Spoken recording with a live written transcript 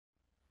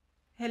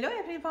Hello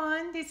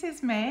everyone, this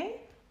is May.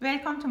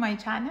 Welcome to my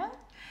channel.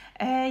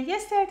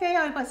 Yesterday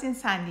I was in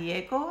San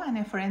Diego and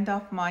a friend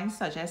of mine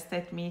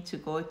suggested me to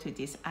go to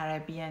this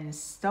Arabian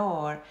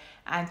store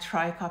and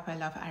try a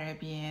couple of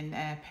Arabian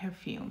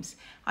perfumes.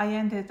 I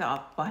ended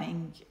up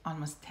buying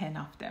almost 10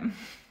 of them.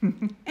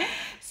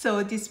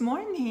 So this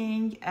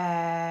morning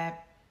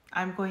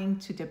I'm going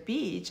to the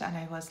beach and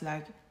I was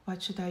like,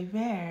 what should I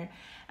wear?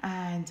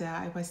 And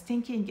I was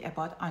thinking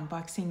about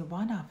unboxing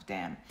one of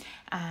them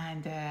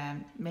and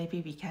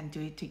maybe we can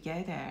do it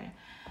together.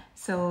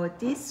 So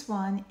this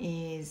one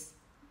is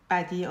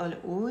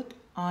Bade'e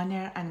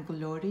Honor and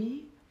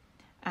Glory,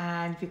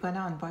 and we're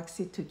gonna unbox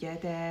it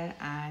together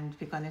and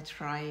we're gonna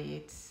try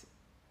it.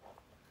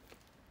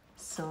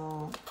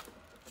 So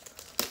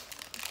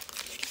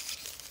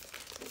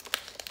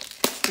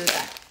let's do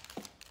that.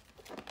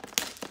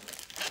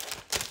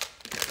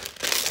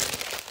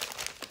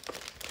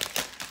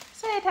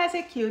 It has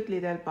a cute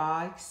little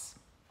box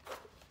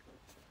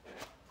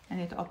and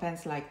it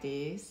opens like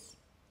this,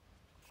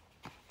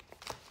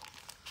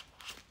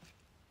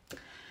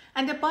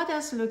 and the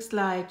bottles looks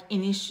like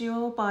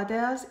initial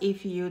bottles.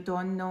 If you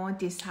don't know,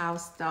 this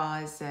house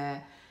does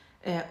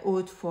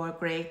Oud for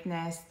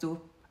Greatness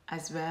dupe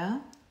as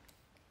well,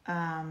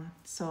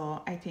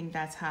 so I think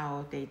that's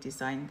how they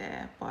designed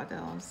the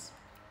bottles.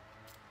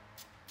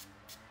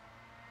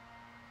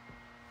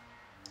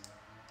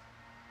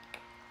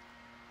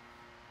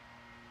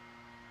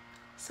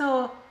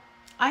 So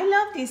I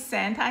love this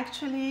scent.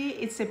 Actually,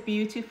 it's a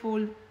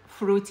beautiful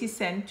fruity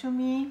scent to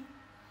me.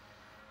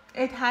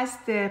 It has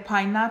the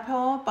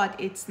pineapple, but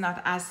it's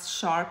not as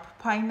sharp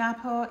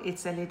pineapple.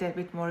 It's a little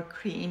bit more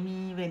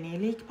creamy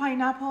vanillic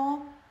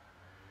pineapple,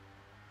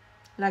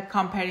 like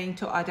comparing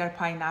to other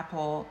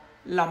pineapple,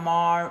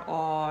 Lamar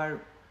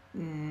or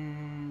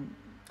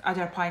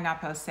other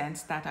pineapple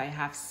scents that I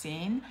have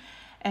seen.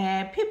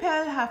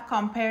 People have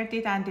compared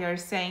it and they're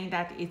saying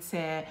that it's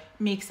a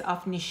mix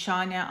of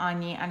Nishane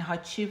Ani and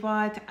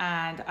Hachivat,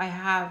 and I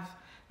have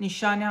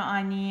Nishane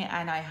Ani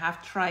and I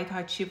have tried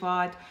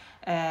Hachivat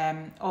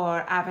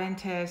or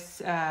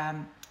Aventus,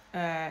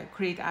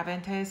 Creed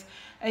Aventus.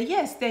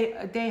 Yes,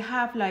 they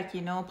have, like,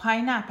 you know,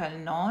 pineapple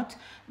note,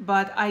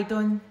 but I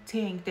don't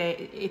think that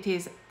it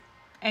is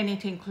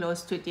anything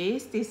close to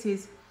this. This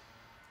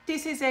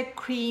is a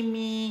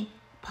creamy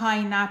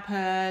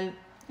pineapple.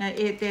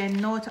 The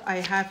note I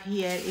have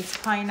here is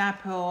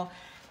pineapple,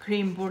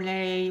 creme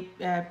brulee,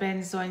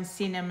 benzoin,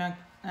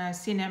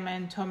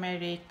 cinnamon,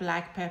 turmeric,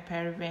 black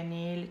pepper,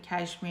 vanilla,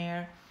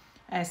 cashmere,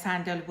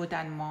 sandalwood,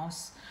 and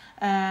moss.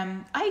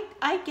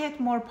 I get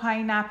more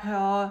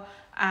pineapple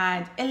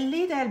and a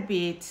little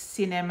bit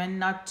cinnamon,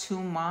 not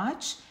too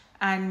much,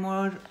 and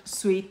more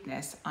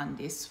sweetness on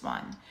this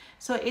one.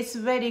 So it's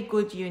very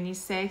good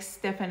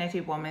unisex.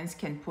 Definitely women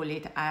can pull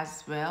it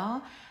as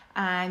well.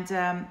 And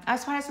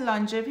as far as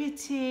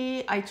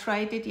longevity, I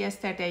tried it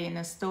yesterday in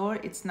a store.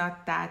 It's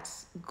not that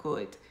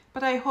good,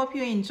 but I hope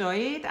you enjoy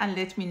it and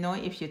let me know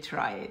if you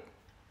try it.